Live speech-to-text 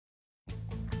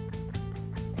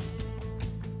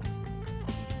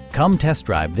Come test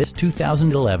drive this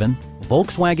 2011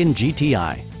 Volkswagen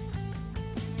GTI.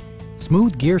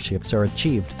 Smooth gear shifts are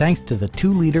achieved thanks to the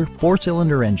 2-liter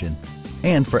 4-cylinder engine.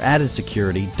 And for added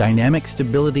security, dynamic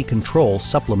stability control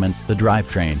supplements the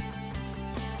drivetrain.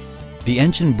 The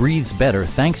engine breathes better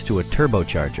thanks to a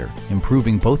turbocharger,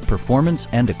 improving both performance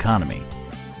and economy.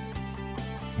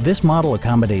 This model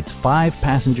accommodates 5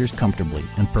 passengers comfortably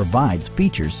and provides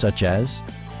features such as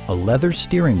a leather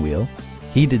steering wheel,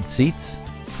 heated seats,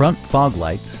 front fog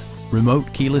lights,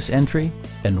 remote keyless entry,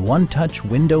 and one-touch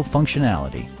window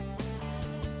functionality.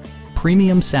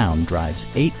 Premium sound drives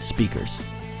 8 speakers,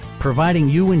 providing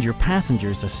you and your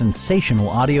passengers a sensational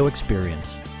audio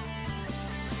experience.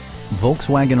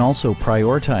 Volkswagen also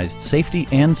prioritized safety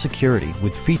and security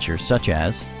with features such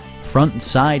as front and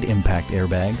side impact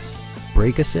airbags,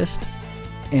 brake assist,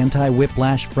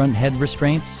 anti-whiplash front head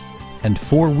restraints, and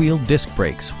 4-wheel disc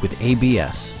brakes with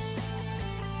ABS.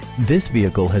 This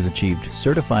vehicle has achieved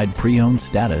certified pre-owned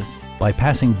status by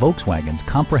passing Volkswagen's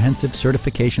comprehensive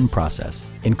certification process,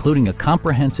 including a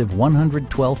comprehensive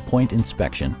 112-point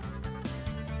inspection.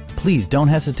 Please don't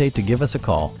hesitate to give us a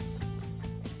call.